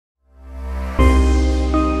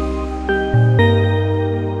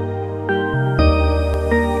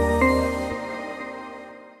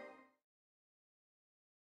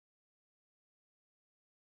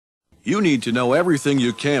You need to know everything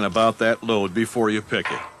you can about that load before you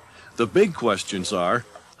pick it. The big questions are,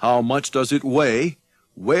 how much does it weigh?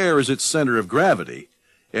 Where is its center of gravity?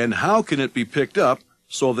 And how can it be picked up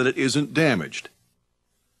so that it isn't damaged?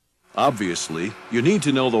 Obviously, you need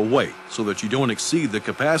to know the weight so that you don't exceed the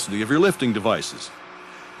capacity of your lifting devices.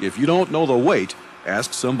 If you don't know the weight,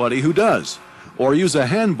 ask somebody who does, or use a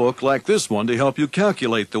handbook like this one to help you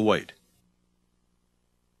calculate the weight.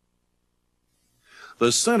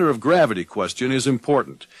 The center of gravity question is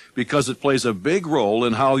important because it plays a big role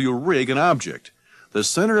in how you rig an object. The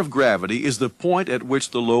center of gravity is the point at which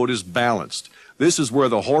the load is balanced. This is where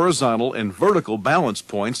the horizontal and vertical balance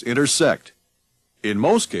points intersect. In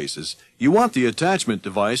most cases, you want the attachment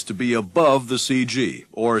device to be above the CG,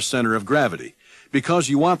 or center of gravity, because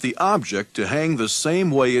you want the object to hang the same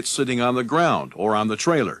way it's sitting on the ground or on the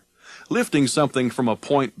trailer. Lifting something from a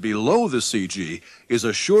point below the CG is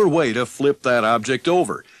a sure way to flip that object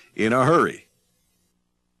over in a hurry.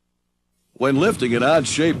 When lifting an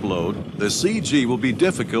odd-shaped load, the CG will be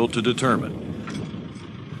difficult to determine.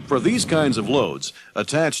 For these kinds of loads,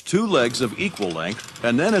 attach two legs of equal length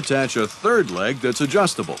and then attach a third leg that's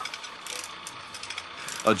adjustable.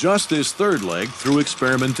 Adjust this third leg through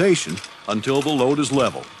experimentation until the load is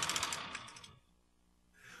level.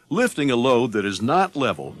 Lifting a load that is not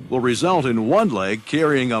level will result in one leg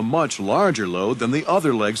carrying a much larger load than the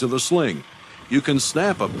other legs of the sling. You can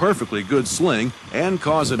snap a perfectly good sling and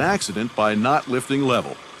cause an accident by not lifting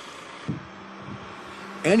level.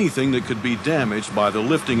 Anything that could be damaged by the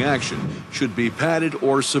lifting action should be padded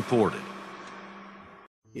or supported.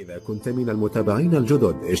 إذا كنت من المتابعين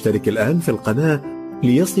الجدد اشترك الآن في القناة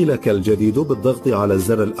ليصلك الجديد بالضغط على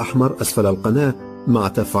الزر الأحمر أسفل القناة مع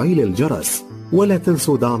تفعيل الجرس، ولا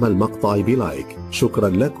تنسوا دعم المقطع بلايك. شكرا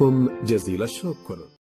لكم جزيل الشكر.